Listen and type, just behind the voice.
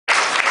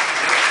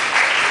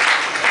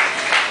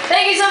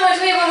you so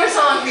much. We have one more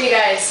song for you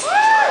guys.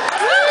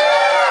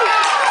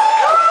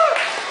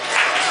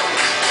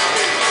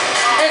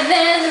 And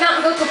then the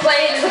mountain goats will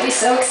play, and it'll be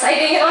so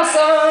exciting and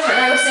awesome, and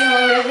I will sing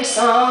along with every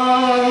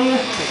song.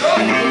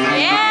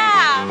 Yeah!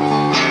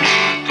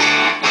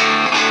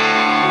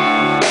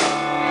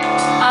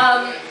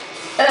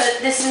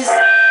 This is,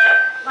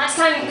 last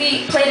time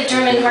we played a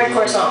German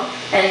hardcore song,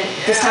 and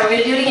this time we're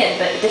going to do it again,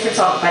 but a different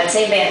song by the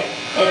same band.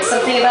 It's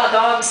something about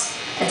dogs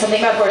and something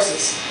about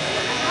horses.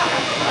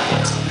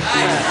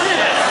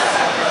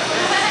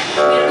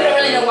 We don't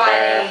really know why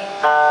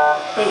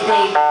they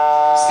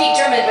speak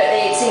German, but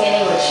they sing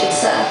in English.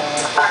 It's, I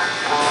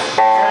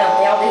don't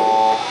know, they all do.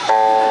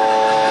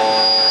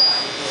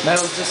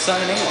 Metal's just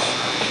sung in English.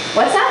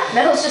 What's that?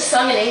 Metal's just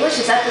sung in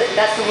English? Is that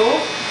that's the rule?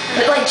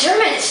 But like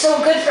German is so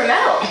good for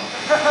metal.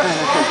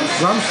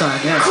 Drum sign,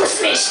 yeah.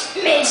 Kussmisch,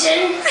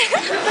 Mädchen.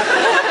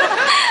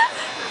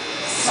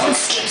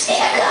 Sonst gibt's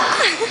Ärger.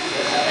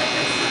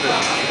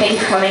 Thank you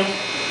for coming,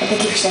 and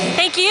thank you for staying.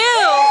 Thank you!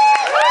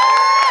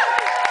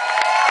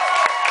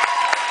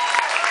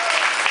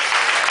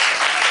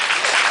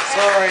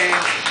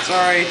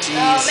 Sorry, geez.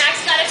 Oh,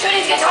 Max got to tune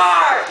his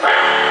guitar!